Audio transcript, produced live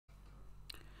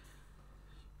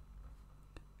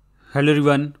Hello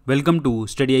everyone, welcome to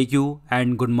StudyIQ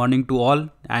and good morning to all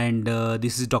and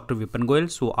this is doctor weapon Goyal.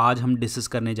 सो आज हम discuss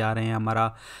करने जा रहे हैं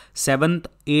हमारा 7th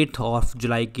 8th ऑफ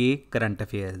जुलाई के करंट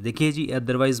अफेयर्स। देखिए जी,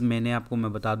 अदरवाइज़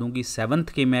मैं बता दूं कि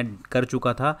 7th के मैं कर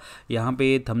चुका था, यहाँ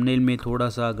पे थंबनेल में थोड़ा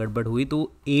सा गड़बड़ हुई,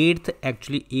 तो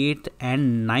 8th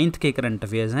एंड 9th के करंट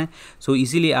अफेयर्स हैं। सो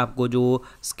इसीलिए आपको जो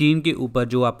स्क्रीन के ऊपर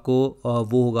जो आपको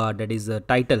वो होगा डेट इज़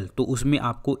टाइटल, तो उसमें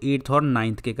आपको 8th और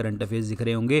 9th के करंट अफेयर्स दिख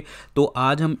रहे होंगे। तो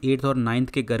आज हम 8th और 9th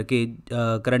के करके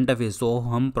करंट अफेयर्स तो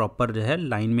हम प्रॉपर जो है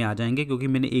लाइन में आ जाएंगे, क्योंकि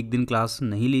मैंने एक दिन क्लास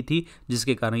नहीं ली थी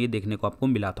जिसके कारण ये देखने को आपको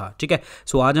मिला था। ठीक है,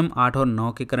 सो आज हम 8 और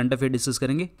 9 के करंट अफेयर डिस्कस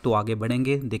करेंगे। तो आगे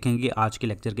बढ़ेंगे, देखेंगे आज के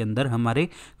लेक्चर के अंदर हमारे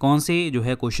कौन से जो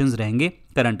है क्वेश्चंस रहेंगे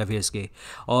करंट अफेयर्स के।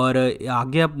 और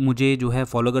आगे आप मुझे जो है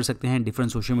फॉलो कर सकते हैं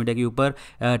डिफरेंट सोशल मीडिया के ऊपर,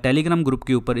 टेलीग्राम ग्रुप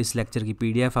के ऊपर इस लेक्चर की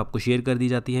PDF आपको शेयर कर दी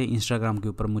जाती है, इंस्टाग्राम के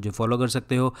ऊपर मुझे फॉलो कर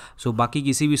सकते हो। सो बाकी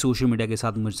किसी भी सोशल मीडिया के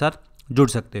साथ मुझे साथ जुड़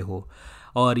सकते हो।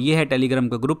 और ये है टेलीग्राम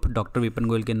का ग्रुप डॉक्टर विपन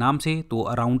गोयल के नाम से। तो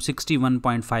अराउंड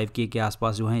 61.5K के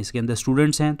आसपास जो हैं इसके अंदर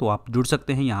स्टूडेंट्स हैं, तो आप जुड़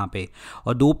सकते हैं यहाँ पे।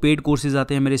 और 2 पेड कोर्सेज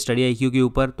आते हैं मेरे StudyIQ के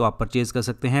ऊपर, तो आप परचेज़ कर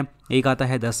सकते हैं। एक आता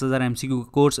है 10,000 MCQ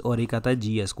कोर्स और एक आता है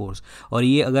GS कोर्स। और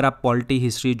ये अगर आप पॉलिटी,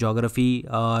 हिस्ट्री, ज्योग्राफी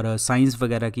और साइंस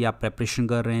वगैरह की आप प्रेपरेशन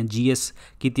कर रहे हैं, GS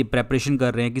की प्रेपरेशन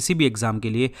कर रहे हैं किसी भी एग्ज़ाम के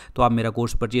लिए, तो आप मेरा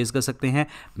कोर्स परचेज़ कर सकते हैं।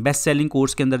 बेस्ट सेलिंग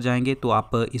कोर्स के अंदर जाएंगे तो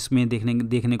आप इसमें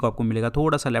देखने को आपको मिलेगा,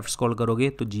 थोड़ा सा लेफ्ट स्क्रॉल करोगे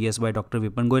तो GS by doctor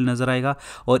weapon Goyal नज़र आएगा।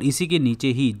 और इसी के नीचे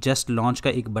ही जस्ट लॉन्च का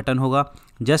एक बटन होगा,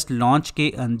 जस्ट लॉन्च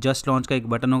का एक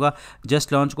बटन होगा।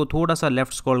 जस्ट लॉन्च को थोड़ा सा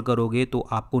लेफ्ट स्क्रॉल करोगे तो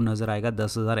आपको नज़र आएगा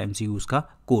 10,000 MCQs का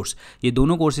कोर्स। ये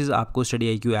दोनों कोर्सेज आपको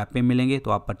StudyIQ ऐप पे मिलेंगे,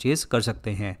 तो आप परचेज कर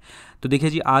सकते हैं। तो देखिए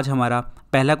जी, आज हमारा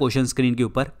पहला क्वेश्चन स्क्रीन के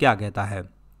ऊपर क्या कहता है।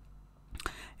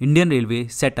 Indian railway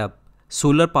setup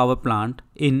solar power plant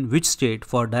in which state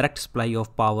for direct supply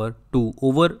of power to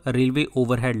over a railway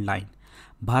overhead line।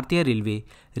 भारतीय रेलवे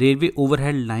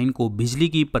ओवरहेड लाइन को बिजली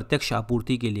की प्रत्यक्ष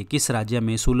आपूर्ति के लिए किस राज्य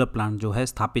में सोलर प्लांट जो है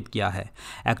स्थापित किया है।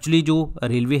 एक्चुअली जो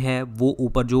रेलवे है वो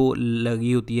ऊपर जो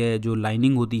लगी होती है, जो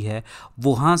लाइनिंग होती है,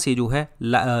 वहाँ से जो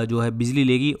है बिजली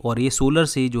लेगी और ये सोलर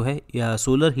से जो है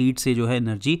सोलर हीट से जो है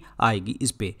एनर्जी आएगी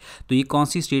इस पे। तो ये कौन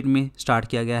सी स्टेट में स्टार्ट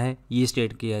किया गया है? ये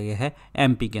स्टेट किया गया है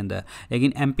MP के अंदर।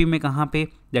 लेकिन MP में कहाँ पे?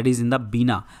 दैट इज़ इन द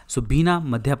बीना। सो बीना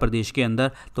मध्य प्रदेश के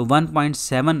अंदर। तो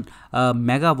 1.7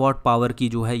 मेगावाट पावर की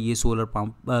जो है ये सोलर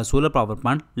पावर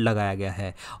प्लांट लगाया गया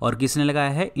है। और किसने लगाया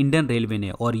है? इंडियन रेलवे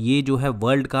ने। और ये जो है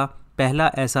वर्ल्ड का पहला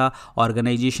ऐसा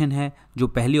ऑर्गेनाइजेशन है, जो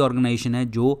पहली ऑर्गेनाइजेशन है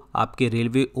जो आपके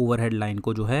रेलवे ओवरहेड लाइन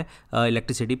को जो है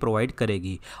इलेक्ट्रिसिटी प्रोवाइड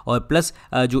करेगी। और प्लस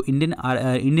जो इंडियन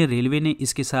रेलवे ने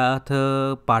इसके साथ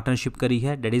पार्टनरशिप करी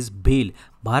है, डेट इज़ भेल,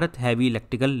 भारत हैवी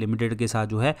इलेक्ट्रिकल लिमिटेड के साथ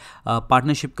जो है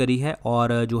पार्टनरशिप करी है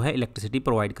और जो है इलेक्ट्रिसिटी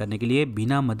प्रोवाइड करने के लिए।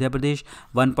 बीना मध्य प्रदेश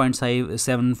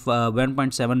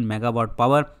 1.7 मेगावाट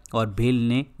पावर, और भेल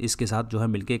ने इसके साथ जो है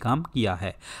मिलके काम किया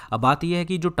है। अब बात यह है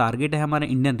कि जो टारगेट है हमारे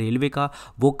इंडियन रेलवे का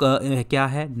वो क्या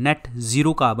है? Net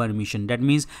zero carbon emission. That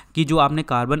means कि जो आपने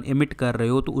कार्बन एमिट कर रहे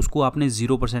हो तो उसको आपने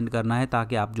 0% करना है,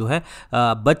 ताकि आप जो है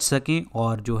बच सकें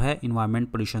और जो है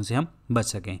इन्वायरमेंट पोल्यूशन से हम बच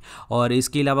सकें। और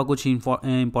इसके अलावा कुछ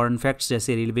इंपॉर्टेंट फैक्ट्स,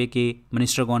 जैसे रेलवे के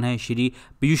मिनिस्टर कौन है? श्री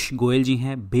पीयूष गोयल जी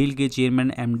हैं। भेल के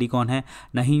चेयरमैन MD कौन है?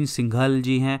 नहीन सिंघल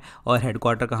जी हैं। और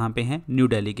हेडक्वार्टर कहाँ पे हैं? न्यू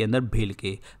दिल्ली के अंदर, भेल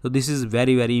के। तो this is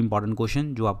very very important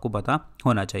question जो आपको पता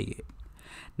होना चाहिए।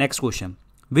 Next question,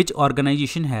 which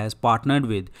organization has partnered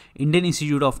with Indian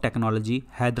Institute of Technology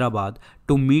Hyderabad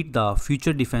to meet the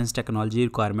future defense technology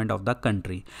requirement of the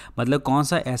country। मतलब कौन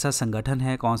सा ऐसा संगठन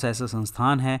है, कौन सा ऐसा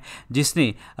संस्थान है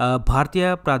जिसने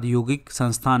भारतीय प्रौद्योगिक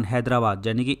संस्थान हैदराबाद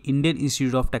यानी कि Indian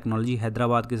institute of technology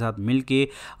Hyderabad के साथ मिलके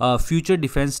फ्यूचर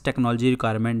डिफेंस टेक्नोलॉजी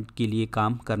रिक्वायरमेंट के लिए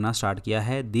काम करना स्टार्ट किया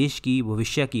है। देश की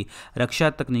भविष्य की रक्षा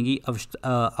तकनीकी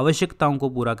आवश्यकताओं को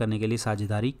पूरा करने के लिए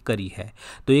साझेदारी करी है।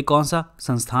 तो ये कौन सा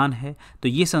संस्थान है? तो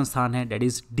ये संस्थान है that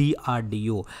is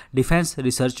DRDO, defence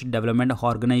research development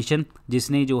organisation,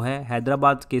 जिसने जो है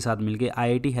हैदराबाद के साथ मिलके,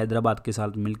 IIT हैदराबाद के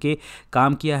साथ मिलके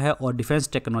काम किया है। और डिफेंस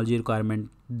टेक्नोलॉजी रिक्वायरमेंट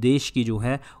देश की जो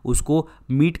है उसको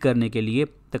मीट करने के लिए,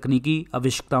 तकनीकी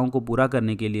आवश्यकताओं को पूरा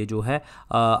करने के लिए जो है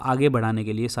आगे बढ़ाने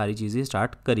के लिए सारी चीज़ें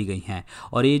स्टार्ट करी गई हैं।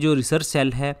 और ये जो रिसर्च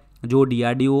सेल है जो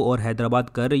DRDO और हैदराबाद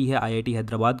कर रही है, IIT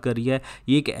हैदराबाद कर रही है,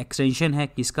 ये एक एक्सटेंशन है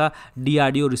किसका?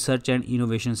 DRDO research and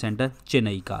innovation centre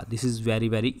Chennai का। This is very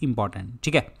very important.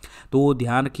 ठीक है, तो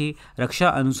ध्यान रखिए, रक्षा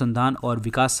अनुसंधान और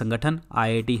विकास संगठन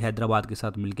IIT हैदराबाद के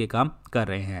साथ मिलकर काम कर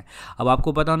रहे हैं। अब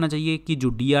आपको पता होना चाहिए कि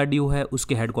जो DRDO है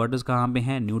उसके हेडक्वार्टर्स कहाँ पे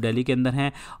हैं? न्यू दिल्ली के अंदर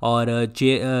हैं। और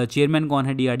चेयरमैन कौन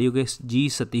है DRDO के? G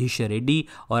सतीश रेड्डी।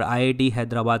 और IIT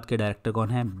हैदराबाद के डायरेक्टर कौन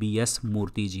है? BS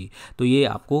मूर्ति जी। तो ये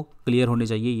आपको क्लियर होने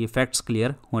चाहिए, ये फैक्ट्स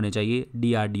क्लियर होने चाहिए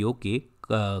DRDO के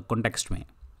कॉन्टेक्स्ट में।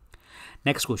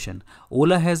 Next question,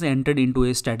 Ola has entered into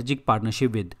A strategic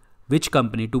partnership with which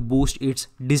company to boost it's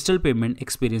digital payment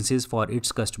experiences for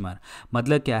its customer.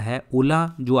 मतलब क्या है,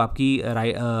 ओला जो आपकी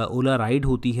ओला राइड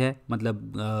होती है,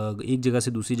 मतलब एक जगह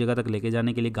से दूसरी जगह तक लेके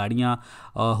जाने के लिए गाड़ियाँ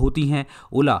होती हैं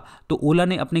ओला, तो ओला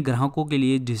ने अपने ग्राहकों के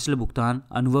लिए डिजिटल भुगतान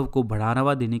अनुभव को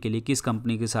बढ़ावा देने के लिए किस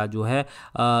कंपनी के साथ जो है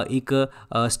एक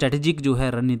स्ट्रेटेजिक जो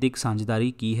है रणनीतिक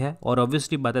साझेदारी की है। और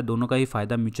ऑब्वियसली बात है, दोनों का ही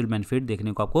फायदा, म्यूचुअल बेनिफिट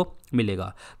देखने को आपको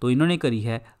मिलेगा। तो इन्होंने करी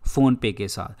है फ़ोनपे के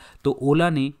साथ। तो ओला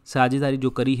ने साझेदारी जो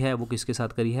करी है वो किसके साथ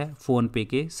करी है, फ़ोनपे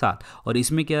के साथ। और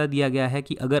इसमें क्या दिया गया है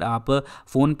कि अगर आप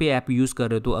फ़ोनपे ऐप यूज़ कर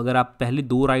रहे हो तो अगर आप पहले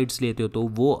 2 राइड्स लेते हो तो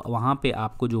वो वहाँ पे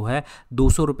आपको जो है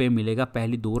 200 रुपये मिलेगा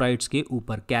पहली 2 राइड्स के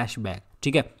ऊपर कैशबैक,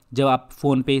 ठीक है, जब आप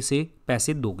फ़ोनपे से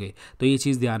पैसे दोगे। तो ये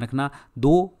चीज़ ध्यान रखना,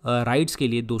 2 राइड्स के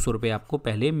लिए 200 रुपये आपको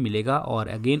पहले मिलेगा। और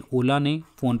अगेन ओला ने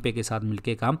फ़ोनपे के साथ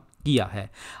मिलकर काम किया है।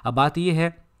 अब बात ये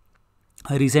है,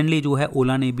 रिसेंटली जो है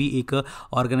ओला ने भी एक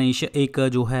ऑर्गेनाइजेशन, एक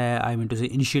जो है आई मीन टू से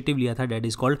इनिशिएटिव लिया था, that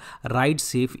is called ride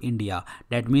safe India.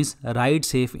 That means ride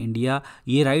safe India.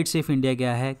 ये राइड सेफ इंडिया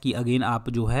क्या है कि अगेन आप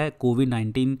जो है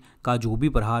कोविड-19 का जो भी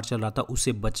प्रहार चल रहा था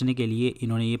उससे बचने के लिए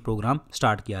इन्होंने ये प्रोग्राम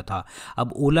स्टार्ट किया था।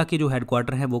 अब ओला के जो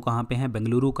हेडक्वार्टर हैं वो कहाँ पे हैं,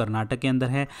 बेंगलुरु कर्नाटक के अंदर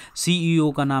है।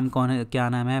 CEO का नाम कौन है, क्या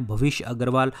नाम है, भविष्य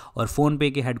अग्रवाल। और फ़ोनपे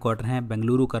के हेडक्वार्टर हैं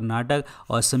बेंगलुरु कर्नाटक।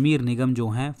 और समीर निगम जो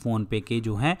हैं फ़ोनपे के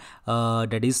जो हैं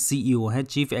डैट इज़ CEO हैं,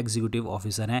 चीफ एग्जीक्यूटिव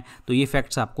ऑफिसर हैं। तो ये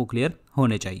फैक्ट्स आपको क्लियर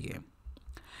होने चाहिए।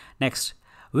 Next,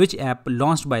 which app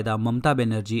launched by the Mamata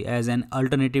Banerjee as an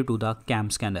alternative to the cam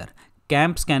scanner.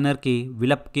 Camp scanner के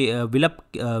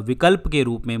विकल्प के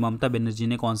रूप में ममता बनर्जी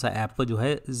ने कौन सा ऐप जो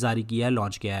है जारी किया है,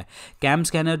 लॉन्च किया है। कैंप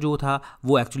स्कैनर जो था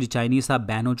वो एक्चुअली चाइनीज़ था,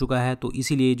 बैन हो चुका है। तो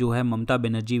इसीलिए जो है ममता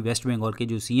बनर्जी वेस्ट बंगाल के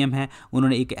जो CM हैं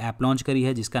उन्होंने एक ऐप लॉन्च करी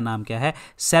है जिसका नाम क्या है,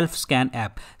 self scan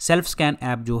app. Self scan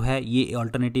app जो है ये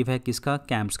ऑल्टरनेटिव है किसका,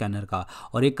 कैंप स्कैनर का।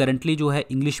 और ये करंटली जो है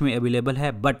इंग्लिश में अवेलेबल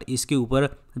है, बट इसके ऊपर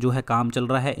जो है काम चल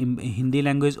रहा है हिंदी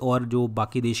लैंग्वेज और जो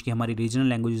बाकी देश की हमारी रीजनल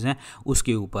लैंग्वेजेस हैं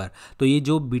उसके ऊपर। तो ये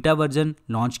जो बीटा वर्जन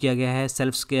लॉन्च किया गया है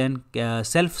सेल्फ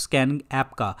स्कैन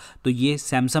ऐप का, तो ये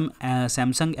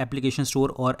सैमसंग एप्लीकेशन स्टोर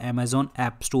और अमेजॉन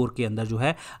ऐप स्टोर के अंदर जो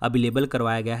है अवेलेबल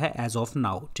करवाया गया है एज ऑफ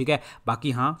नाउ, ठीक है।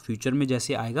 बाकी हाँ, फ्यूचर में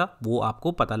जैसे आएगा वो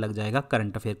आपको पता लग जाएगा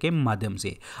करंट अफेयर के माध्यम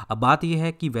से। अब बात यह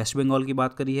है कि वेस्ट बंगाल की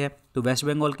बात करी है तो वेस्ट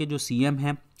बंगाल के जो CM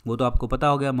हैं वो तो आपको पता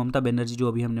हो गया, ममता बनर्जी जो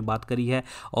अभी हमने बात करी है।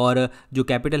 और जो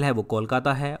कैपिटल है वो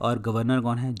कोलकाता है। और गवर्नर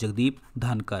कौन है, Jagdeep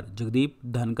Dhankhar. Jagdeep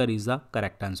Dhankhar is the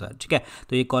correct answer, ठीक है।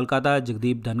 तो ये कोलकाता,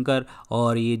 जगदीप धनखड़।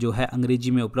 और ये जो है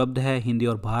अंग्रेजी में उपलब्ध है, हिंदी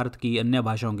और भारत की अन्य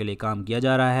भाषाओं के लिए काम किया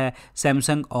जा रहा है।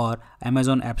 सैमसंग और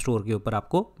अमेजॉन ऐप स्टोर के ऊपर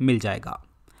आपको मिल जाएगा।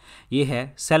 ये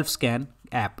है self scan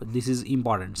app, this is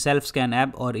important, self scan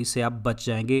app. और इससे आप बच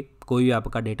जाएंगे, कोई भी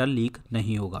आपका डेटा लीक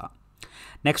नहीं होगा।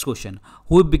 Next question,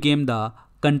 who became the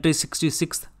country's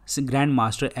 66th grand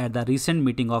master at the recent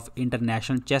meeting of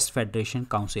international chess federation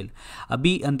council.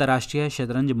 अभी अंतर्राष्ट्रीय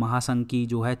शतरंज महासंघ की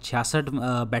जो है 66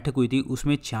 बैठक हुई थी,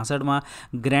 उसमें 66वां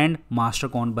ग्रैंड मास्टर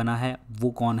कौन बना है, वो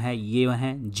कौन है, ये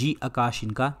है जी आकाश,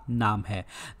 इनका नाम है।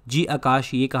 जी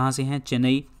आकाश ये कहाँ से हैं,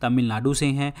 चेन्नई तमिलनाडु से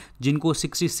हैं, जिनको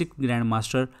 66 ग्रैंड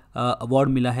मास्टर अवार्ड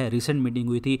मिला है। रिसेंट मीटिंग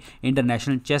हुई थी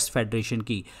इंटरनेशनल चेस फेडरेशन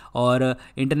की। और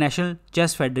इंटरनेशनल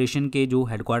चेस फेडरेशन के जो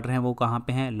हेडक्वार्टर हैं वो कहाँ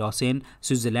पे हैं, लॉसेन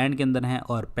स्विट्ज़रलैंड के अंदर हैं।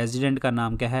 और प्रेसिडेंट का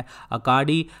नाम क्या है,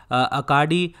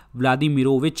 अकाडी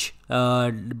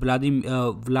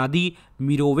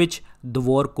व्लादिमीरोविच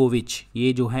दवोरकोविच,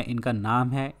 ये जो है इनका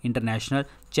नाम है इंटरनेशनल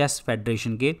चेस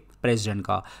फेडरेशन के प्रेसिडेंट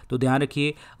का। तो ध्यान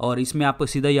रखिए। और इसमें आप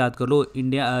सीधा याद कर लो,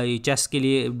 इंडिया चेस के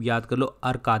लिए याद कर लो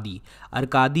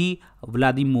अर्कादी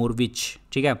व्लादिमीरोविच,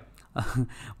 ठीक है,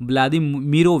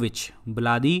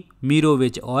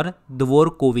 व्लादिमीरोविच और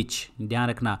दवोरकोविच। ध्यान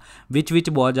रखना, विच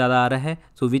बहुत ज़्यादा आ रहा है।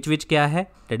 सो विच क्या है,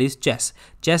 डेट इज़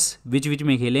चेस विच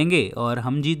में खेलेंगे और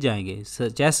हम जीत जाएंगे।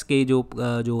 चेस के जो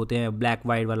होते हैं ब्लैक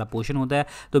वाइट वाला पोर्शन होता है,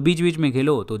 तो बीच में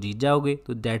खेलो तो जीत जाओगे।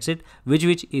 तो that's it,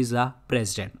 which is the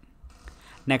president.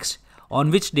 Next,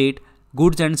 on which date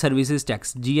goods and services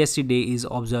tax GST day is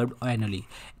observed annually.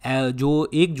 जो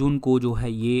 1 जून को जो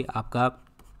है ये आपका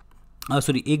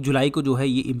 1 जुलाई को जो है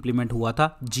ये इम्प्लीमेंट हुआ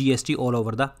था GST all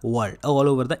over the world, all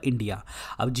over the India.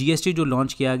 अब GST जो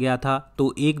लॉन्च किया गया था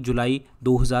तो 1 जुलाई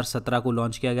 2017 को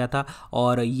लॉन्च किया गया था।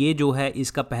 और ये जो है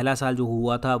इसका पहला साल जो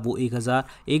हुआ था वो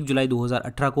 1 जुलाई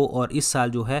 2018 को। और इस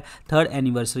साल जो है 3rd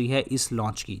एनिवर्सरी है इस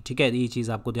लॉन्च की, ठीक है। ये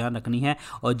चीज़ आपको ध्यान रखनी है।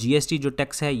 और GST जो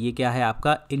टैक्स है ये क्या है,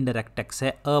 आपका इनडायरेक्ट टैक्स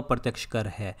है, अप्रत्यक्ष कर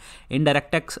है,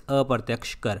 इनडायरेक्ट टैक्स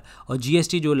अप्रत्यक्ष कर। और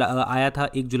GST जो आया था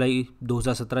 1 जुलाई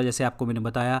 2017, जैसे आपको मैंने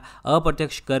बताया,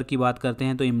 अप्रत्यक्ष कर की बात करते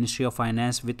हैं तो ये मिनिस्ट्री ऑफ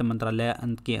फाइनेंस वित्त मंत्रालय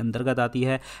के अंतर्गत आती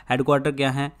है। हेडक्वार्टर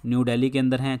क्या है, न्यू दिल्ली के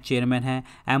अंदर हैं। चेयरमैन हैं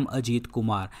एम अजीत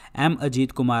कुमार। एम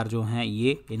अजीत कुमार जो हैं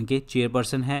ये इनके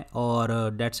चेयरपर्सन हैं और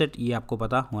डेट्स इट, ये आपको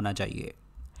पता होना चाहिए।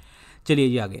 चलिए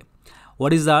जी आगे।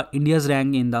 What is the India's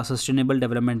rank in the sustainable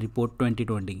development report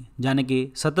 2020, यानी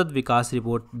कि सतत विकास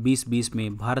रिपोर्ट 2020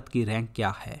 में भारत की रैंक क्या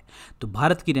है। तो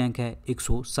भारत की रैंक है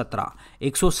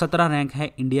 117 रैंक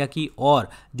है इंडिया की। और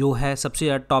जो है सबसे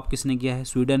ज़्यादा टॉप किसने किया है,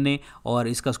 स्वीडन ने, और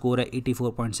इसका स्कोर है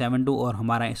 84.72 और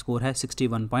हमारा स्कोर है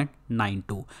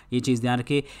 61.92। ये चीज़ ध्यान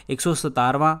रखिए,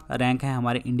 117वां रैंक है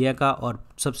हमारे इंडिया का और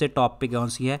सबसे टॉप पे कौन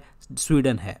सी है,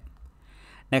 स्वीडन है।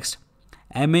 नेक्स्ट,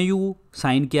 MAU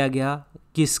साइन किया गया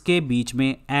किसके बीच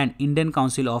में, and Indian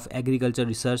council of agriculture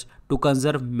research to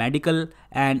conserve medical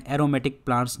and aromatic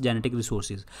plants genetic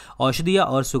resources. औषधीय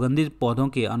और सुगंधित पौधों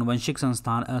के आनुवंशिक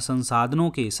संसाधनों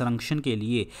के संरक्षण के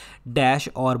लिए डैश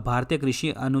और भारतीय कृषि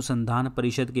अनुसंधान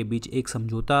परिषद के बीच एक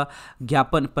समझौता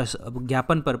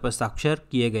ज्ञापन पर हस्ताक्षर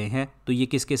किए गए हैं। तो ये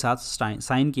किसके साथ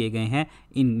साइन किए गए हैं,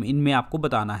 इनमें आपको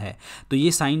बताना है। तो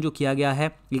ये साइन जो किया गया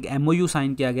है, एक MOU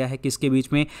साइन किया गया है किसके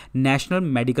बीच में, national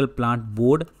medical plant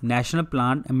board, national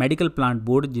medical plant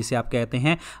board जिसे आप कहते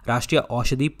हैं राष्ट्रीय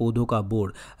औषधि पौधों का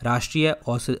बोर्ड, राष्ट्रीय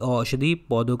औषधि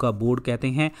पौधों का बोर्ड कहते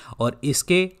हैं, और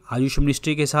इसके आयुष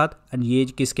मिनिस्ट्री के साथ, ये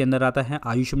किसके अंदर आता है,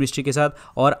 आयुष मिनिस्ट्री के साथ,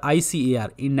 और ICAR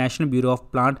in national bureau of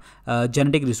plant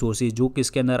genetic resources जो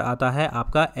किसके अंदर आता है,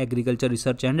 आपका agriculture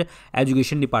research and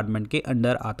education department के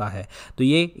अंदर आता है। तो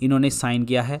ये इन्होंने साइन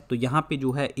किया है। तो यहाँ पे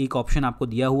जो है एक ऑप्शन आपको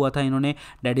दिया हुआ था इन्होंने,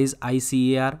 that is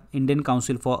ICAR Indian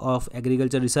council of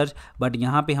agriculture research, but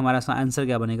यहाँ पे हमारा आंसर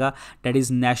क्या बनेगा, that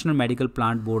is national medical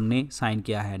plant board ने साइन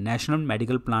किया है। नेशनल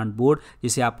मेडिकल प्लांट बोर्ड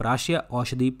जिसे आप राष्ट्रीय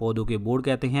औषधि पौधों के बोर्ड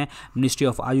कहते हैं, मिनिस्ट्री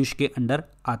ऑफ आयुष के अंडर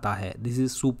आता है। This is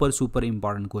super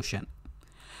important question.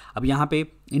 अब यहाँ पे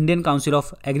Indian council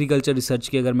of agriculture research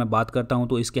की अगर मैं बात करता हूँ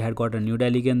तो इसके हेडक्वार्टर न्यू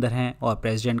दिल्ली के अंदर हैं और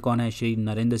प्रेसिडेंट कौन है, श्री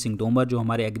नरेंद्र सिंह तोमर जो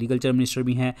हमारे एग्रीकल्चर मिनिस्टर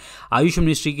भी हैं। आयुष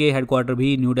मिनिस्ट्री के हेडक्वार्टर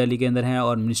भी न्यू दिल्ली के अंदर हैं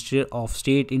और ministry of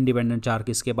state independent charge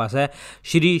किसके पास है,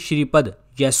 श्रीपद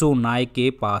यसो नायक के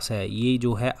पास है। ये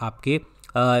जो है आपके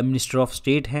मिनिस्टर ऑफ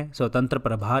स्टेट हैं, स्वतंत्र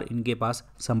प्रभार इनके पास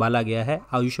संभाला गया है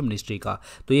आयुष मिनिस्ट्री का।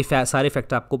 तो ये सारे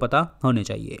फैक्ट आपको पता होने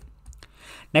चाहिए।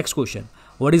 Next question,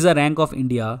 what is the rank of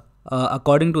India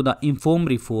according to the inform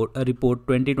report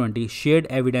 2020 shared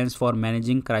evidence for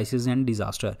managing crisis and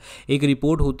disaster. एक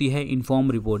रिपोर्ट होती है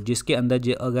इन्फॉर्म रिपोर्ट जिसके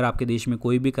अंदर अगर आपके देश में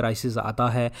कोई भी क्राइसिस आता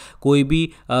है, कोई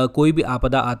भी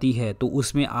आपदा आती है तो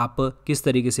उसमें आप किस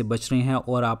तरीके से बच रहे हैं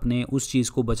और आपने उस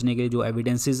चीज़ को बचने के लिए जो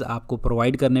एविडेंसेस आपको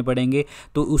प्रोवाइड करने पड़ेंगे।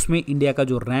 तो उसमें इंडिया का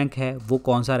जो रैंक है वो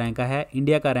कौन सा रैंक है,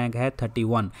 इंडिया का रैंक है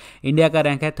 31। इंडिया का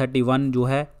रैंक है 31 जो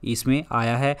है इसमें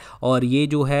आया है। और ये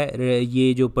जो है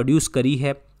ये जो प्रोड्यूस करी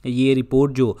है, ये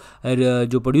रिपोर्ट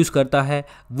जो प्रोड्यूस करता है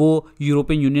वो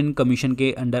यूरोपियन यूनियन कमीशन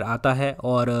के अंडर आता है।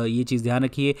 और ये चीज़ ध्यान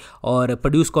रखिए, और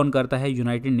प्रोड्यूस कौन करता है,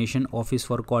 United nation office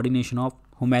for coordination of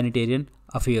humanitarian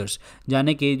affairs,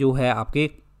 यानी कि जो है आपके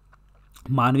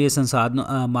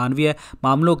मानवीय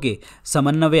मामलों के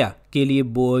समन्वय के लिए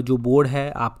जो बोर्ड है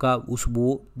आपका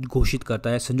वो घोषित करता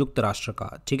है संयुक्त राष्ट्र का।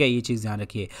 ठीक है, ये चीज़ ध्यान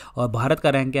रखिए। और भारत का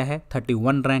रैंक क्या है,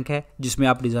 31 रैंक है जिसमें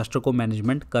आप डिजास्टर को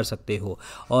मैनेजमेंट कर सकते हो।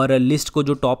 और लिस्ट को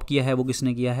जो टॉप किया है वो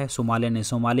किसने किया है, सोमालिया ने।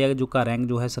 सोमालिया जो का रैंक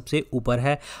जो है सबसे ऊपर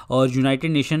है। और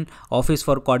United nation office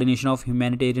for coordination of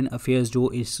humanitarian affairs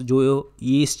जो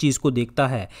इस चीज़ को देखता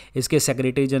है, इसके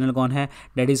सेक्रेटरी जनरल कौन है,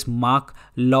 दैट इज़ मार्क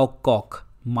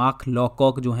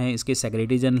लॉकॉक जो हैं इसके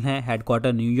सेक्रेटरी जनरल हैं।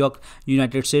 Headquarter New York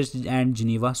United states and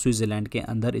Geneva Switzerland के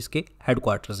अंदर इसके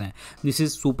हेडक्वार्टर्स हैं। This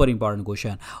is super important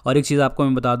question. और एक चीज़ आपको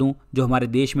मैं बता दूं, जो हमारे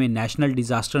देश में नेशनल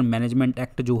डिजास्टर मैनेजमेंट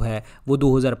एक्ट जो है वो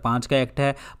 2005 का एक्ट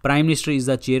है। Prime minister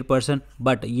is the chairperson,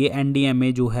 but ये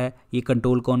NDMA जो है ये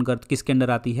कंट्रोल किसके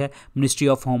अंडर आती है, मिनिस्ट्री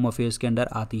ऑफ होम अफेयर्स के अंडर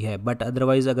आती है। बट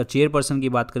अदरवाइज अगर चेयरपर्सन की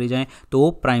बात करी जाए तो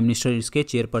प्राइम मिनिस्टर इसके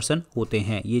चेयरपर्सन होते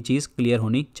हैं। ये चीज़ क्लियर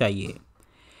होनी चाहिए।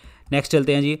 नेक्स्ट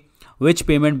चलते हैं जी। विच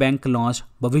पेमेंट बैंक लॉन्च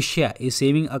भविष्य ए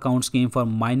saving account scheme for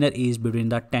minor age between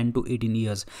the 10 to 18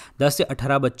 years. 10 से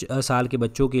 18 साल के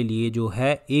बच्चों के लिए जो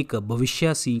है एक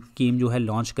भविष्य स्कीम जो है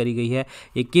लॉन्च करी गई है।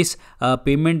 ये किस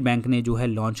पेमेंट बैंक ने जो है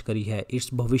लॉन्च करी है, इट्स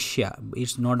भविष्य,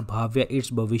 इट्स नॉट भाव्य,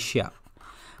 इट्स भविष्य।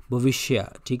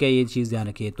 ठीक है, ये चीज़ ध्यान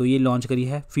रखिए। तो ये लॉन्च करी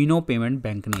है फिनो पेमेंट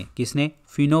बैंक ने। किसने,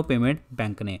 फिनो पेमेंट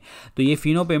बैंक ने। तो ये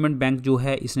फिनो पेमेंट बैंक जो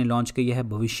है इसने लॉन्च की है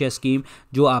भविष्य स्कीम,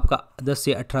 जो आपका 10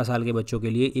 से 18 साल के बच्चों के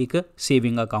लिए एक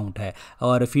सेविंग अकाउंट है।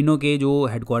 और फिनो के जो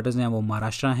हेडक्वार्टर्स हैं वो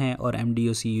महाराष्ट्र हैं और MD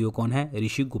CEO कौन है,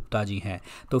 ऋषि गुप्ता जी हैं।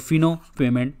 तो Fino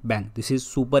payment bank, this is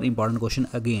super important question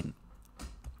again.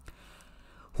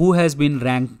 who has been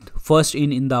ranked first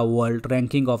in the world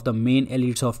ranking of the main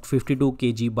elites of 52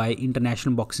 kg by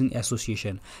international boxing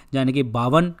association, यानी कि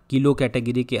 52 किलो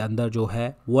कैटेगरी के अंदर जो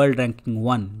है वर्ल्ड रैंकिंग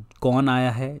 1 कौन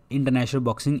आया है international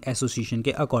boxing association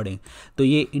के अकॉर्डिंग। तो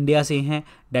ये इंडिया से हैं,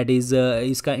 डैट इज़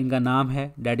इनका नाम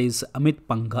है डैट इज़ अमित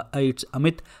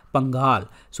पंघाल।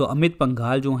 सो अमित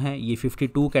पंघाल जो हैं ये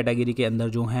 52 कैटेगरी के अंदर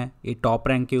जो हैं ये टॉप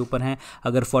रैंक के ऊपर हैं।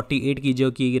 अगर 48 की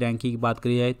जो की रैंकिंग की बात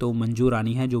करी जाए तो मंजू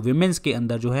रानी है जो विमेंस के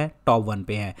अंदर जो है टॉप 1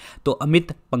 पे हैं। तो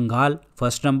Amit Panghal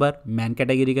first number man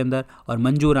category के अंदर और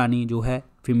मंजू रानी जो है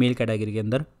फीमेल कैटेगरी के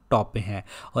अंदर टॉप पे हैं।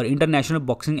 और इंटरनेशनल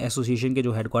बॉक्सिंग एसोसिएशन के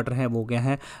जो हेडक्वार्टर हैं वो क्या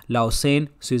हैं, लाओसेन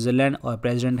स्विट्ज़रलैंड, और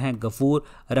प्रेसिडेंट हैं गफूर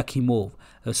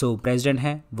रखीमोव। सो प्रेसिडेंट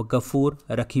हैं वो गफूर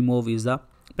रखीमोव इज़ द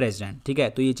प्रेसिडेंट। ठीक है,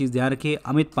 तो ये चीज़ ध्यान रखिए,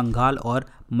 अमित पंघाल और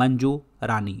Manju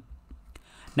Rani.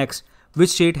 Next,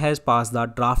 which state has passed the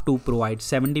draft to provide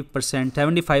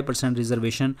 75%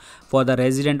 reservation for the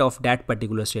resident of that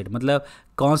particular state. मतलब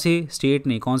कौन से स्टेट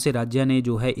ने, कौन से राज्य ने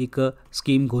जो है एक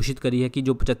स्कीम घोषित करी है कि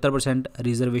जो 75%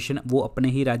 रिजर्वेशन वो अपने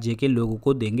ही राज्य के लोगों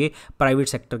को देंगे प्राइवेट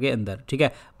सेक्टर के अंदर। ठीक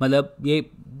है, मतलब ये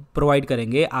प्रोवाइड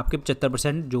करेंगे आपके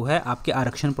 75% जो है आपके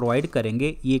आरक्षण प्रोवाइड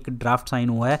करेंगे। ये एक ड्राफ्ट साइन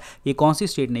हुआ है, ये कौन सी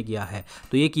स्टेट ने किया है,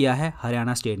 तो ये किया है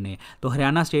हरियाणा स्टेट ने। तो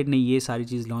हरियाणा स्टेट ने ये सारी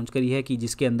चीज़ लॉन्च करी है कि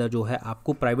जिसके अंदर जो है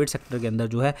आपको प्राइवेट सेक्टर के अंदर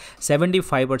जो है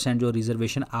 75% जो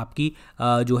रिजर्वेशन आपकी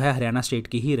जो है हरियाणा स्टेट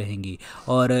की ही रहेंगी।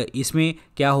 और इसमें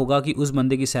क्या होगा कि उस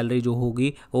बंदे की सैलरी जो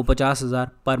होगी वो 50,000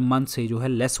 पर मंथ से जो है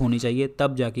लेस होनी चाहिए,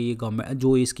 तब जाके ये गवर्नमेंट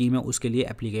जो ये स्कीम है उसके लिए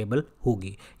एप्लीकेबल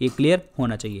होगी। ये क्लियर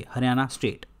होना चाहिए। हरियाणा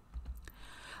स्टेट।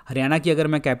 हरियाणा की अगर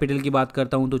मैं कैपिटल की बात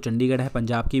करता हूं तो चंडीगढ़ है,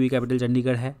 पंजाब की भी कैपिटल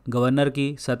चंडीगढ़ है। गवर्नर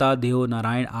की सतादेव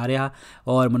नारायण आर्य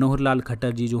और मनोहर लाल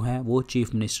खट्टर जी जो हैं वो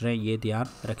चीफ मिनिस्टर हैं, ये ध्यान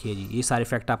रखिए जी। ये सारे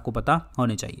फैक्ट आपको पता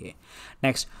होने चाहिए।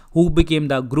 Next, who became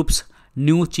the groups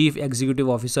new chief executive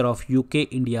officer of UK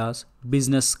India's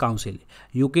business council.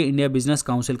 UK India business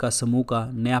council का समूह का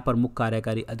नया प्रमुख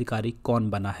कार्यकारी अधिकारी कौन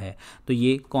बना है, तो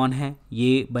ये कौन है,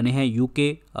 ये बने हैं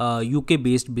यूके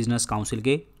बेस्ड बिजनेस काउंसिल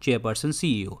के चेयरपर्सन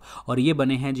CEO, और ये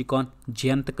बने हैं जी कौन,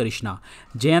 जयंत कृष्णा।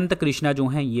 जयंत कृष्णा जो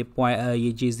हैं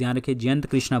ये चीज़ ध्यान रखिए, जयंत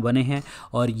कृष्णा बने हैं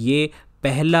और ये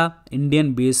पहला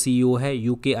इंडियन बेस्ड CEO है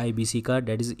यूके IBC का,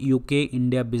 date is UK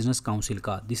India business council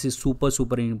का। This is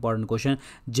super important question.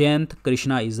 Jayant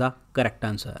Krishna is the correct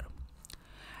answer.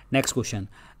 Next question,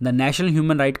 the national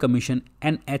human right commission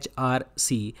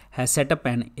NHRC has set up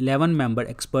an 11-member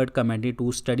expert committee to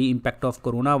study impact of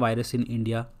corona virus in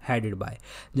India headed by.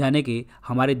 यानी कि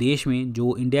हमारे देश में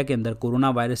जो India के अंदर corona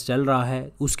virus चल रहा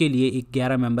है उसके लिए एक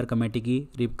 11 मेंबर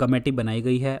कमेटी बनाई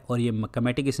गई है, और ये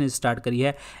कमेटी किसने स्टार्ट करी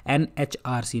है,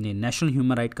 NHRC ने, नेशनल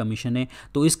ह्यूमन राइट कमीशन ने।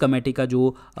 तो इस कमेटी का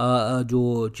जो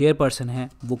चेयरपर्सन है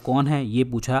वो कौन है ये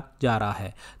पूछा जा रहा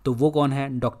है, तो वो कौन है,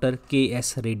 doctor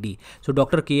KS Reddy. So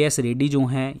doctor KS Reddy जो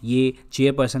हैं ये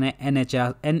चेयरपर्सन है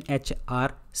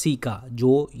NHRC का,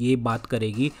 जो ये बात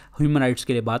करेगी ह्यूमन राइट्स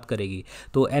के लिए बात करेगी।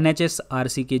 तो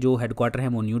NHRC के जो हेडक्वार्टर हैं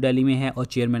वो न्यू दिल्ली में है और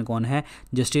चेयरमैन कौन है,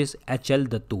 जस्टिस HL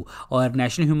दत्तू। और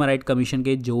नेशनल ह्यूमन राइट कमीशन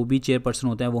के जो भी चेयरपर्सन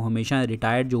होते हैं वो हमेशा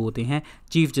रिटायर्ड जो होते हैं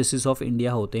चीफ जस्टिस ऑफ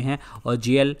इंडिया होते हैं, और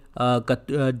JL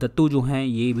दत्तू जो हैं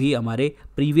ये भी हमारे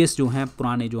प्रीवियस जो हैं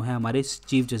पुराने जो हैं हमारे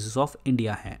चीफ जस्टिस ऑफ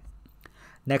इंडिया हैं।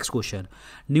 Next question,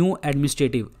 new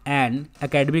administrative and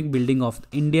academic building of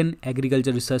Indian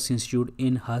agriculture research institute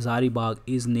in Hazaribagh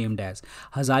is named as.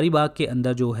 Hazaribagh के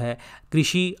अंदर जो है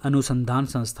कृषि अनुसंधान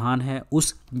संस्थान है,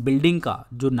 उस बिल्डिंग का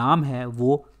जो नाम है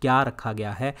वो क्या रखा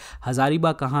गया है।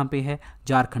 हजारीबाग कहाँ पे है,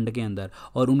 झारखंड के अंदर,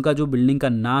 और उनका जो बिल्डिंग का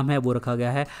नाम है वो रखा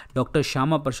गया है doctor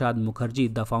Shyama Prasad Mukherjee,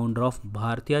 the founder of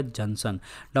भारतीय जनसंघ।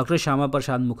 डॉक्टर श्यामा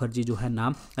प्रसाद मुखर्जी जो है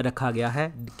नाम रखा गया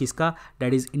है किसका,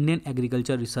 that is Indian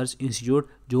agriculture research institute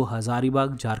जो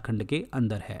हजारीबाग झारखंड के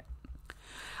अंदर है।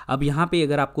 अब यहाँ पे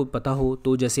अगर आपको पता हो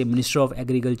तो जैसे minister of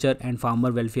agriculture and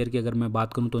farmer welfare की अगर मैं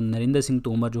बात करूँ तो नरेंद्र सिंह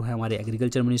तोमर जो है हमारे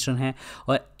एग्रीकल्चर मिनिस्टर हैं,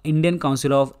 और Indian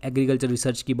council of agriculture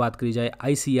research की बात करी जाए,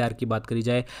 ICAR की बात करी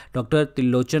जाए, डॉक्टर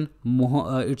त्रिलोचन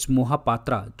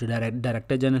मोहापात्रा जो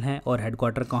डायरेक्टर जनरल हैं और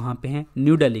हेडक्वार्टर कहाँ पे हैं,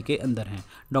 न्यू दिल्ली के अंदर हैं,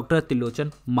 doctor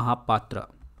Trilochan Mohapatra.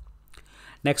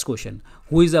 Next question,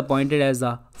 who is appointed as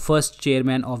the first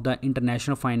chairman of the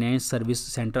international finance service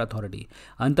centre authority.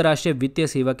 अंतर्राष्ट्रीय वित्तीय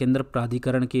सेवा केंद्र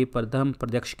प्राधिकरण के प्रथम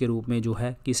अध्यक्ष के रूप में जो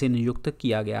है किसे नियुक्त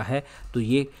किया गया है, तो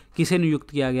ये किसे नियुक्त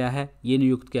किया गया है, ये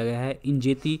नियुक्त किया गया है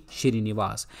इंजेती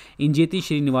श्रीनिवास। इंजेती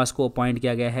श्रीनिवास को अपॉइंट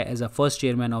किया गया है as a first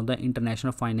chairman of the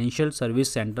international financial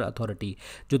service centre authority,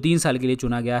 जो 3 साल के लिए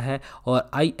चुना गया है। और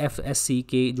IFSC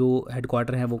के जो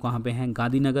हेडक्वार्टर हैं वो कहाँ पे हैं,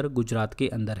 गांधीनगर गुजरात के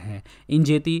अंदर हैं।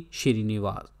 Injeti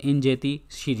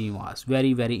Srinivas,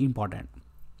 very important.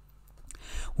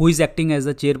 Who is acting as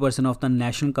the chairperson of the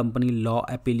national company law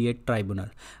appellate tribunal,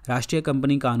 राष्ट्रीय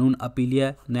कंपनी कानून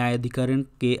अपीलीय न्यायाधिकरण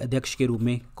के अध्यक्ष के रूप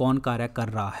में कौन कार्य कर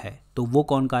रहा है? तो वो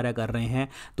कौन कार्य कर रहे हैं?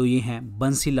 तो ये हैं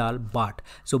बंसीलाल बाट।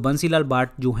 सो बंसीलाल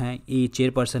बाट जो हैं ये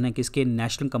चेयरपर्सन है किसके?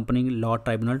 नेशनल कंपनी लॉ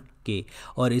ट्राइब्यूनल के,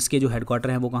 और इसके जो हेडक्वार्टर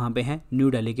हैं वो कहाँ पे हैं? न्यू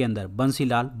दिल्ली के अंदर,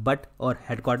 बंसीलाल भट्ट, और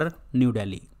headquarter new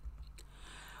Delhi.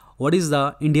 What is the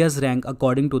India's rank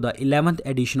according to the 11th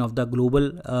edition of the Global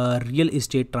Real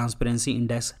Estate Transparency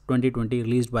Index 2020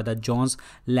 released by the John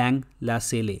Lang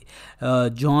LaSalle?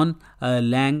 John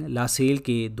Lang LaSalle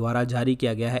के द्वारा जारी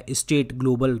किया गया है state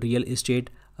global real estate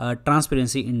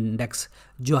transparency index,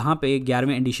 जहाँ पे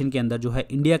 11वें addition के अंदर जो है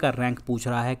इंडिया का रैंक पूछ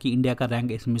रहा है कि इंडिया का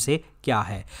रैंक इसमें से क्या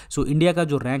है। सो इंडिया का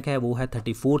जो रैंक है वो है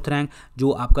 34th रैंक,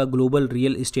 जो आपका global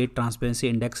real estate transparency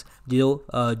index जो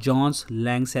जॉन्स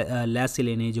लैंग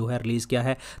लैसेले ने जो है रिलीज़ किया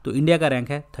है। तो इंडिया का रैंक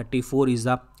है 34 इज़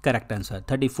द करेक्ट आंसर,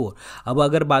 34। अब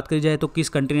अगर बात करी जाए तो किस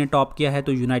कंट्री ने टॉप किया है?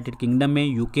 तो यूनाइटेड किंगडम में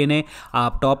यूके ने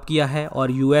आप टॉप किया है,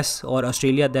 और यूएस और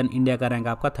ऑस्ट्रेलिया, देन इंडिया का रैंक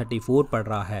आपका 34 पड़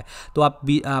रहा है। तो आप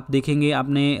देखेंगे,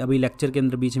 आपने अभी लेक्चर के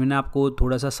अंदर बीच में ना आपको थोड़ा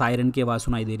सा सायरन की आवाज़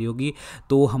सुनाई दे रही होगी।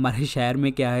 तो हमारे शहर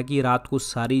में क्या है कि रात को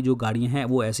सारी जो गाड़ियाँ हैं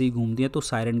वो ऐसे ही घूमती हैं, तो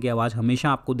सायरन की आवाज़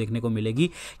हमेशा आपको देखने को मिलेगी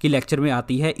कि लेक्चर में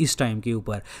आती है इस टाइम के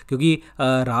ऊपर, क्योंकि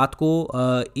रात को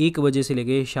 1 बजे से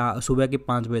लेके सुबह के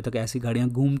 5 बजे तक ऐसी गाड़ियाँ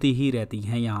घूमती ही रहती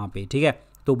हैं यहाँ पे, ठीक है।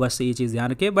 तो बस ये चीज़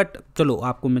ध्यान रखिए, बट चलो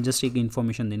आपको मैं जस्ट एक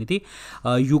इन्फॉर्मेशन देनी थी।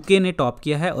 यूके ने टॉप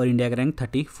किया है और इंडिया का रैंक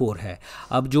 34 है।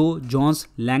 अब जो जॉन्स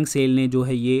लैंगसेल ने जो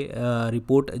है ये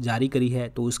रिपोर्ट जारी करी है,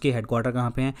 तो उसके हेडक्वार्टर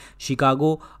कहाँ पे हैं?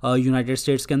 शिकागो, यूनाइटेड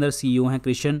स्टेट्स के अंदर। सीईओ हैं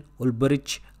क्रिश्चियन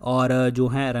उल्ब्रिच, और जो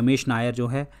हैं रमेश नायर जो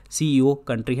है सीईओ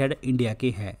कंट्री हेड इंडिया के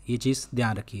हैं। ये चीज़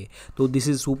ध्यान रखिए। तो this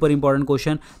is super important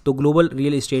question. तो global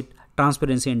real estate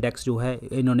transparency index जो है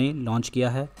इन्होंने लॉन्च किया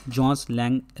है जॉन्स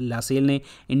लैंग लासेल ने,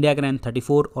 इंडिया का रैंक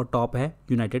 34 और टॉप है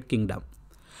United kingdom.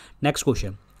 Next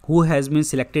question, who has been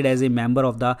selected as a member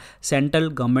of the Central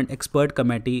Government Expert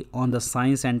Committee on the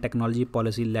Science and Technology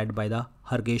Policy led by the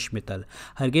हरगेश Mittal.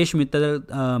 हरगेश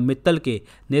Mittal के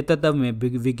नेतृत्व में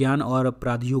विज्ञान और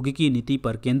प्रौद्योगिकी नीति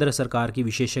पर केंद्र सरकार की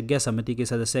विशेषज्ञ समिति के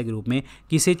सदस्य के रूप में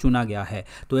किसे चुना गया है?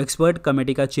 तो एक्सपर्ट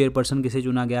कमेटी का चेयरपर्सन किसे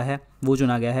चुना गया है? वो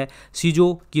चुना गया है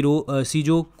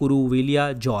सीजो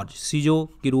कुरुविलिया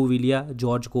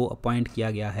जॉर्ज को अपॉइंट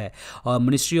किया गया है। और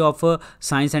ministry of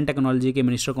science and technology के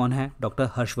मिनिस्टर कौन है? डॉक्टर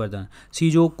हर्षवर्धन।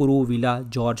 सीजो कुरुविला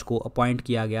जॉर्ज को अपॉइंट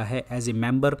किया गया है as a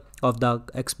member of the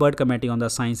expert committee on the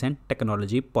science and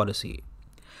technology policy.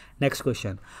 Next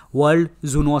question, world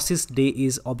zoonosis day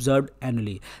is observed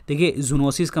annually. देखिए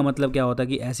जूनोसिस का मतलब क्या होता है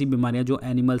कि ऐसी बीमारियां जो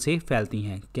एनिमल से फैलती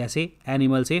हैं। कैसे?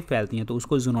 एनिमल से फैलती हैं, तो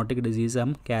उसको जूनोटिक डिजीज़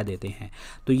हम कह देते हैं।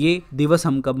 तो ये दिवस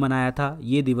हम कब मनाया था?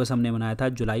 ये दिवस हमने मनाया था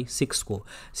जुलाई 6 को,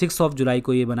 6 जुलाई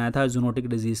को ये बनाया था जूनोटिक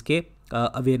डिजीज़ के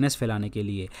अवेयरनेस फैलाने के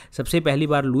लिए। सबसे पहली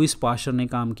बार लुइस पास्चर ने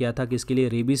काम किया था किसके लिए?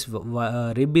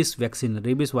 रेबीज वैक्सीन,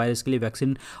 रेबीज वायरस के लिए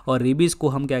वैक्सीन। और रेबीज़ को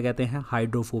हम क्या कहते हैं?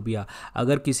 हाइड्रोफोबिया।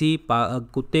 अगर किसी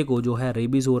कुत्ते को जो है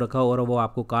रेबीज़ हो रखा और वो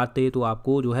आपको काटते तो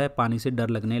आपको जो है पानी से डर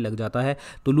लगने लग जाता है।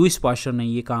 तो लुइस पास्चर ने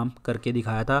ये काम करके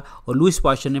दिखाया था। और लुइस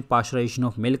पास्चर ने पास्चराइजेशन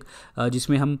ऑफ मिल्क,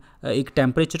 जिसमें हम एक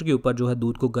टेम्परेचर के ऊपर जो है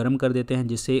दूध को गर्म कर देते हैं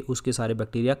जिससे उसके सारे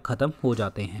बैक्टीरिया ख़त्म हो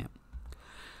जाते हैं।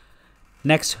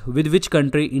 Next, with which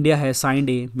country India है signed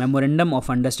A memorandum of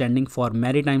understanding for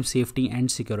maritime safety and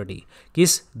security.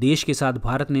 किस देश के साथ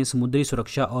भारत ने समुद्री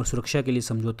सुरक्षा और सुरक्षा के लिए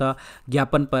समझौता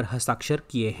ज्ञापन पर हस्ताक्षर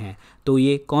किए हैं? तो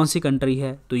ये कौन सी कंट्री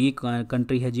है? तो ये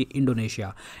कंट्री है जी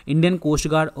इंडोनेशिया। इंडियन कोस्ट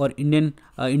गार्ड और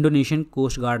इंडोनेशियन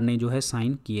कोस्ट गार्ड ने जो है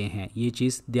साइन किए हैं। ये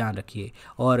चीज़ ध्यान रखिए।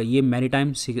 और ये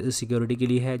मैरीटाइम सिक्योरिटी के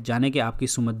लिए है, जाने कि आपकी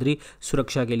समुद्री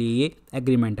सुरक्षा के लिए ये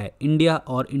एग्रीमेंट है इंडिया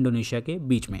और इंडोनेशिया के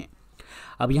बीच में।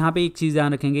 अब यहाँ पे एक चीज़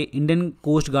ध्यान रखेंगे, इंडियन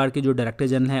कोस्ट गार्ड के जो डायरेक्टर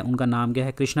जनरल हैं उनका नाम क्या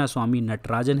है? कृष्णा स्वामी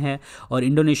नटराजन है। और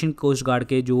इंडोनेशियन कोस्ट गार्ड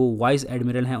के जो वाइस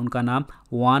एडमिरल हैं उनका नाम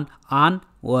वान आन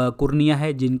कुर्निया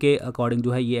है, जिनके अकॉर्डिंग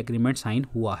जो है ये एग्रीमेंट साइन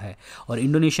हुआ है। और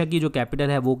इंडोनेशिया की जो कैपिटल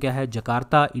है वो क्या है?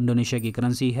 जकार्ता। इंडोनेशिया की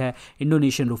करेंसी है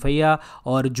इंडोनेशियन रुपया।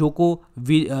 और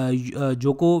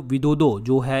जोको विदोदो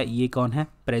जो है ये कौन है?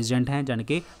 प्रेसिडेंट हैं, यानी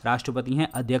कि राष्ट्रपति हैं,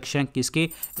 अध्यक्ष हैं किसके?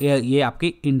 ये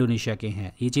आपके इंडोनेशिया के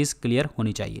हैं। ये चीज़ क्लियर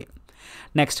होनी चाहिए।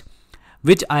 Next,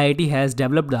 which IIT has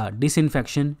developed the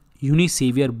disinfection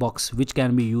unisavior box which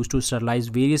can be used to sterilize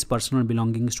various personal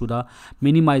belongings to the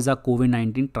minimize the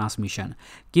COVID-19 transmission?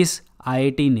 किस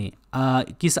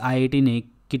IIT ने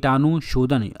कीटाणु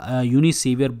शोधन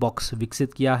यूनिसेवियर बॉक्स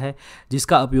विकसित किया है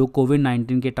जिसका उपयोग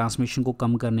कोविड-19 के ट्रांसमिशन को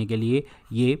कम करने के लिए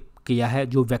ये किया है,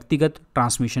 जो व्यक्तिगत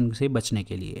ट्रांसमिशन से बचने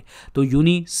के लिए? तो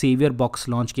यूनिसेवियर बॉक्स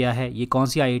लॉन्च किया है। ये कौन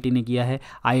सी आईआईटी ने किया है?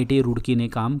 आईआईटी रुड़की ने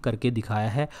काम करके दिखाया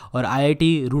है। और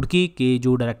आईआईटी रुड़की के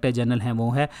जो डायरेक्टर जनरल हैं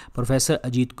वो है प्रोफेसर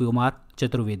अजीत कुमार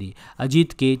चतुर्वेदी।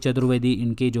 अजीत के चतुर्वेदी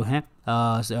इनके जो हैं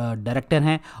डायरेक्टर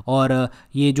हैं। और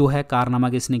ये जो है कारनामा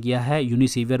किसने किया है,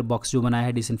 यूनिसीवियर बॉक्स जो बनाया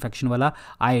है डिसइंफेक्शन वाला,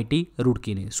 IIT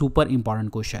रुड़की ने। Super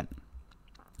important question.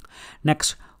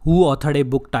 Next, who authored a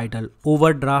book title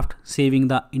overdraft saving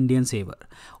the Indian saver.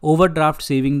 Overdraft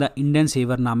saving the Indian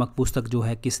saver नामक पुस्तक जो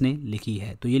है किसने लिखी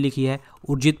है, तो ये लिखी है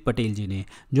उर्जित पटेल जी ने,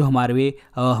 जो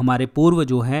हमारे पूर्व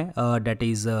जो है डेट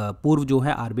इज़ पूर्व जो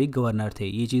है RBI गवर्नर थे।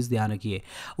 ये चीज़ ध्यान रखिए,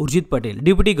 उर्जित पटेल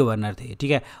डिप्टी गवर्नर थे,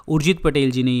 ठीक है। उर्जित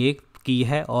पटेल जी ने ये की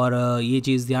है। और ये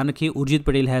चीज़ ध्यान रखिए, Urjit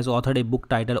Patel has authored a book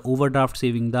title overdraft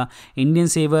saving the Indian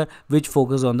saver which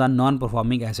focus on the non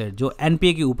performing asset, जो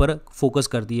NPA के ऊपर फोकस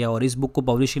करती है। और इस बुक को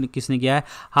पब्लिश किसने किया है,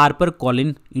 हार्पर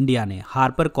कॉलिन इंडिया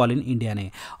ने।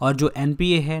 और जो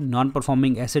NPA है, नॉन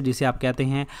परफॉर्मिंग एसेट जिसे आप कहते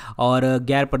हैं, और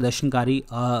गैर प्रदर्शनकारी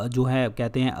जो है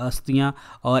कहते हैं अस्तियाँ,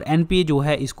 और NPA जो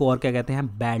है इसको और क्या कहते हैं,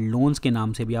 बैड लोन्स के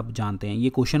नाम से भी आप जानते हैं। ये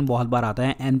क्वेश्चन बहुत बार आता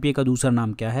है, NPA का दूसरा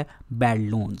नाम क्या है, bad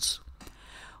loans.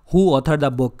 Who authored the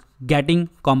book getting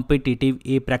competitive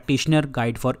A practitioner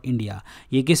guide for India,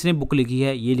 ये किसने बुक लिखी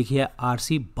है, ये लिखी है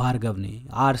RC भार्गव ने।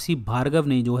 RC भार्गव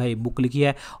ने जो है ये बुक लिखी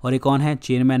है। और ये कौन है,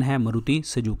 चेयरमैन है मारुति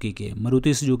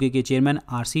सुजुकी के चेयरमैन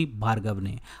RC भार्गव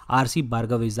ने। RC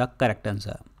Bhargava is the correct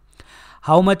answer.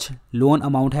 How much loan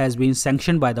amount has been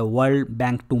sanction by the world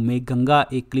bank to make Ganga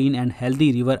a clean and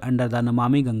healthy river under the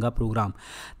Namami Ganga programme.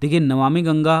 देखिए, नमामि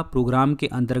गंगा प्रोग्राम के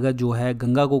अंतर्गत जो है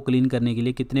गंगा को clean करने के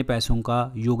लिए कितने पैसों का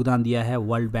योगदान दिया है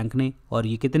वर्ल्ड बैंक ने, और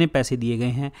ये कितने पैसे दिए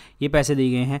गए हैं, ये पैसे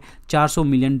दिए गए हैं $400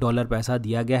 मिलियन पैसा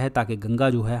दिया गया है ताकि गंगा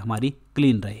जो है हमारी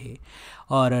क्लीन रहे।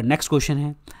 और नेक्स्ट क्वेश्चन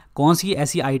है, कौन सी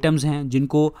ऐसी आइटम्स हैं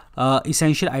जिनको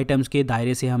इसेंशियल आइटम्स के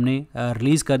दायरे से हमने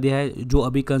रिलीज़ कर दिया है, जो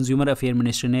अभी कंज्यूमर अफेयर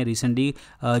मिनिस्टर ने रिसेंटली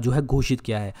जो है घोषित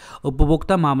किया है।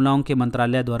 उपभोक्ता मामलों के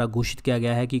मंत्रालय द्वारा घोषित किया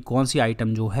गया है कि कौन सी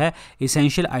आइटम जो है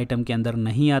इसेंशियल आइटम के अंदर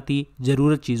नहीं आती,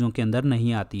 ज़रूरत चीज़ों के अंदर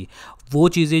नहीं आती। वो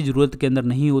चीज़ें ज़रूरत के अंदर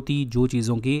नहीं होती जो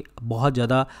चीज़ों की बहुत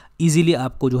ज़्यादा ईजीली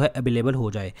आपको जो है अवेलेबल हो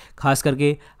जाए, खास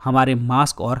करके हमारे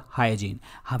मास्क और हाइजीन।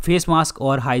 फेस मास्क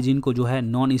और हाइजीन को जो है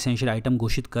नॉन इसेंशियल आइटम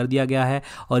घोषित कर दिया गया है।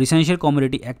 और इसेंशियल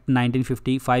कमोडिटी एक्ट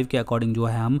 1955 के अकॉर्डिंग जो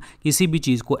है हम किसी भी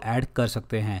चीज़ को ऐड कर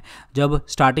सकते हैं। जब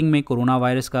स्टार्टिंग में कोरोना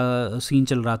वायरस का सीन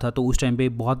चल रहा था तो उस टाइम पे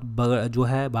बहुत जो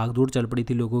है भागदौड़ चल पड़ी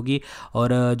थी लोगों की,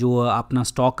 और जो अपना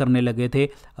स्टॉक करने लगे थे,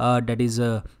 डेट इज़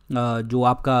जो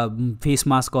आपका फेस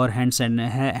मास्क और हैंड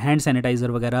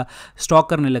सैनिटाइज़र वगैरह स्टॉक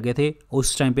करने लगे थे,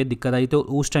 उस टाइम पे दिक्कत आई। तो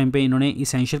उस टाइम पे इन्होंने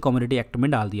इसेंशियल कमोडिटी एक्ट में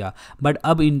डाल दिया, बट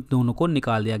अब इन दोनों को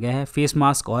निकाल दिया गया है, फेस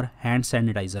मास्क और हैंड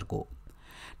सैनिटाइज़र को।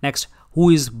 Next, who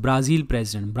is Brazil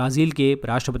president, Brazil के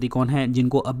राष्ट्रपति कौन हैं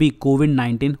जिनको अभी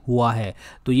कोविड-19 हुआ है,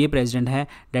 तो ये प्रेसिडेंट है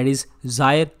that is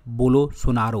Jair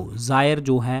Bolsonaro. Jair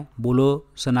जो हैं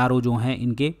बोलोसोनारो जो हैं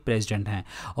इनके प्रेसिडेंट हैं।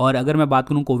 और अगर मैं बात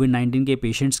करूँ कोविड-19 के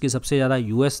पेशेंट्स की, सबसे ज़्यादा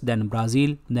US, then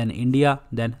Brazil, then India,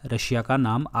 then Russia का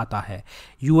नाम आता है।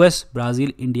 US,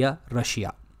 Brazil, India,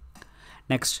 Russia.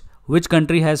 Next, Which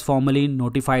country has formally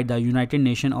notified the United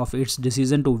Nations of its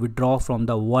decision to withdraw from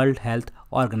the World Health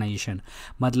Organization?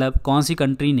 मतलब कौन सी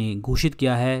country ने घोषित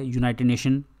किया है यूनाइटेड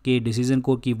नेशन के डिसीज़न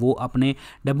को कि वो अपने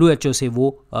WHO से वो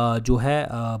जो है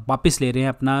वापस ले रहे हैं,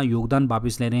 अपना योगदान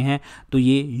वापस ले रहे हैं। तो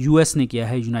ये US ने किया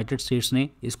है, यूनाइटेड स्टेट्स ने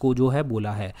इसको जो है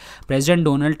बोला है। प्रेसिडेंट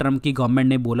डोनाल्ड ट्रंप की गवर्नमेंट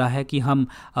ने बोला है कि हम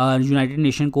यूनाइटेड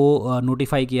नेशन को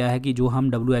नोटिफाई किया है कि जो हम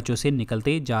WHO से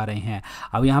निकलते जा रहे हैं।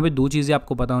 अब यहाँ पे दो चीज़ें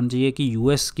आपको पता होनी चाहिए कि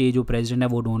US के जो प्रेसिडेंट है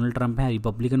वो डोनाल्ड ट्रंप हैं,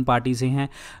 रिपब्लिकन पार्टी से हैं।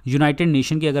 यूनाइटेड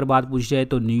नेशन की अगर बात पूछी जाए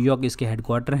तो न्यूयॉर्क इसके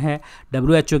हेडक्वार्टर है।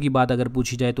 WHO की बात अगर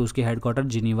पूछी जाए तो उसके हेडक्वार्टर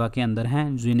जिनेवा के अंदर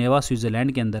हैं, जिनेवा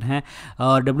स्विट्ज़रलैंड के अंदर हैं।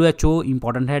 और WHO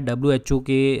इंपॉर्टेंट है, WHO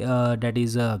के डेट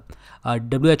इज़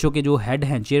WHO के जो हेड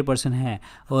हैं, चेयरपर्सन हैं,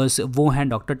 वो हैं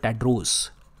डॉक्टर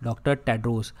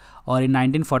टेड्रोस। और इन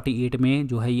 1948 में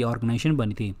जो है ये ऑर्गेनाइजेशन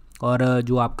बनी थी। और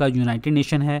जो आपका यूनाइटेड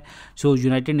नेशन है, सो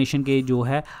यूनाइटेड नेशन के जो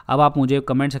है, अब आप मुझे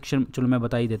कमेंट सेक्शन, चलो मैं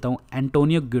बता ही देता हूँ,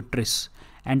 एंटोनियो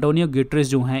गुटेरेस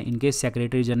जो हैं इनके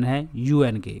सेक्रेटरी जनरल हैं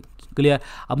UN के। क्लियर।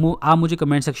 अब आप मुझे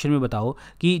कमेंट सेक्शन में बताओ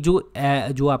कि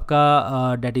जो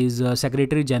आपका डेट इज़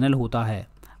सेक्रेटरी जनरल होता है,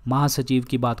 महासचिव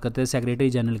की बात करते हैं सेक्रेटरी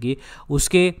जनरल की,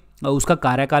 उसका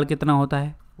कार्यकाल कितना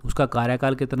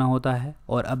होता है,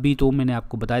 और अभी तो मैंने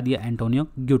आपको बता दिया एंटोनियो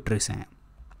गुटेरेस हैं।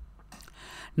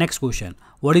 Next question,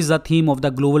 what is the theme of the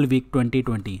global week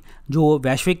 2020? जो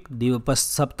वैश्विक दिवस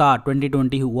सप्ताह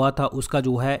 2020 हुआ था उसका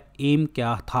जो है एम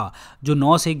क्या था, जो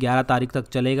 9 से 11 तारीख तक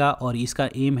चलेगा, और इसका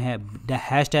एम है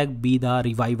 #be the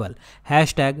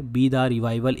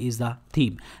revival is the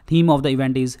theme of the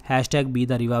event is #be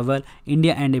the revival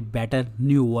India and a better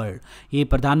new world. ये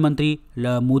प्रधानमंत्री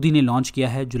मोदी ने लॉन्च किया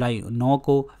है जुलाई 9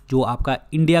 को, जो आपका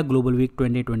इंडिया ग्लोबल वीक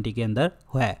 2020 के अंदर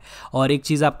है। और एक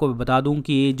चीज़ आपको बता दूं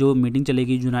कि ये जो मीटिंग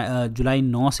चलेगी जुलाई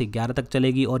 9 से 11 तक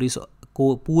चलेगी, और इस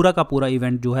को पूरा का पूरा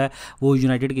इवेंट जो है वो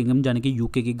यूनाइटेड किंगडम यानी कि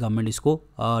यूके की गवर्नमेंट इसको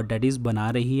डेट इज़ बना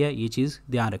रही है, ये चीज़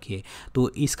ध्यान रखिए। तो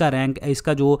इसका रैंक,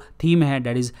 इसका जो थीम है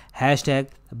that is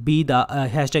 #be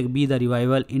the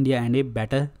revival India and a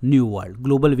better new world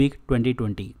global week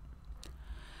 2020।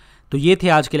 तो ये थे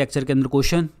आज के लेक्चर के अंदर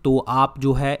क्वेश्चन। तो आप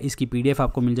जो है इसकी PDF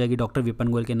आपको मिल जाएगी डॉक्टर विपन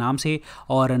गोयल के नाम से,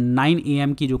 और 9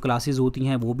 AM की जो क्लासेस होती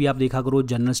हैं वो भी आप देखा करो,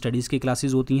 जनरल स्टडीज़ की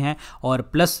क्लासेस होती हैं। और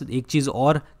प्लस एक चीज़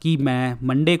और कि मैं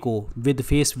मंडे को विद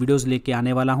फेस वीडियोस लेके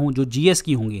आने वाला हूँ जो GS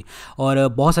की होंगी, और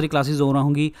बहुत सारी क्लासेस हो रहा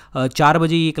होंगी। 4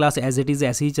 बजे ये क्लास एज इट इज़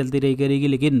ऐसे ही चलती रही करेगी,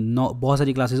 लेकिन बहुत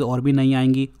सारी क्लासेस और भी नहीं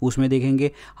आएंगी, उसमें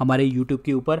देखेंगे हमारे यूट्यूब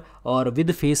के ऊपर, और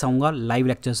विद फेस आऊँगा लाइव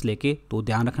लेक्चर्स लेके। तो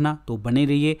ध्यान रखना, तो बने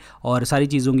रहिए, और सारी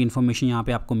चीज़ों की इन्फॉर्मेशन यहाँ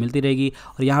पे आपको मिलती रहेगी।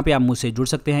 और यहाँ पे आप मुझसे जुड़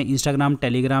सकते हैं, इंस्टाग्राम,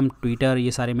 टेलीग्राम, ट्विटर,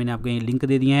 ये सारे मैंने आपको लिंक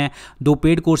दे दिए हैं। 2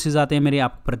 पेड कोर्सेज आते हैं मेरे,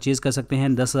 आप परचेज कर सकते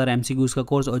हैं, 10,000 MCQs का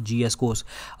कोर्स और GS कोर्स।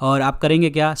 और आप करेंगे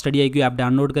क्या, StudyIQ ऐप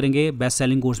डाउनलोड करेंगे, बेस्ट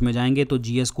सेलिंग कोर्स में जाएंगे तो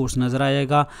GS कोर्स नज़र आ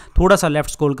जाएगा, थोड़ा सा लेफ्ट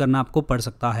स्क्रॉल करना आपको पड़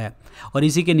सकता है, और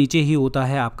इसी के नीचे ही होता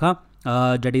है आपका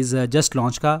डेट इज़ जस्ट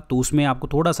लॉन्च का, तो उसमें आपको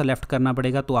थोड़ा सा लेफ्ट करना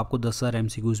पड़ेगा, तो आपको 10,000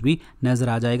 MCQs भी नज़र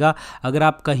आ जाएगा। अगर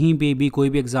आप कहीं पे भी कोई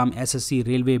भी exam, SSC,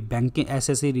 railway, banking,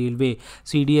 SSC, railway,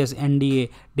 CDS, NDA,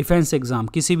 defence exam,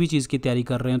 किसी भी चीज़ की तैयारी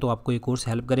कर रहे हैं तो आपको ये कोर्स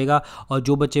हेल्प करेगा। और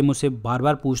जो बच्चे मुझसे बार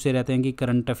बार पूछते रहते हैं कि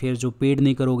करंट अफेयर्स जो पेड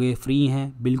नहीं करोगे, फ्री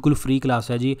हैं, बिल्कुल फ्री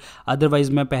क्लास है जी,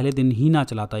 अदरवाइज़ मैं पहले दिन ही ना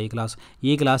चलाता ये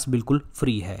क्लास बिल्कुल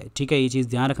फ्री है, ठीक है, ये चीज़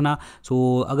ध्यान रखना।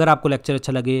 सो अगर आपको लेक्चर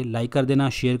अच्छा लगे, लाइक कर देना,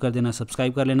 शेयर कर देना,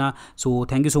 सब्सक्राइब कर लेना। So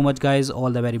thank you so much guys,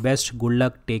 all the very best, good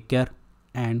luck, take care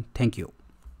and thank you.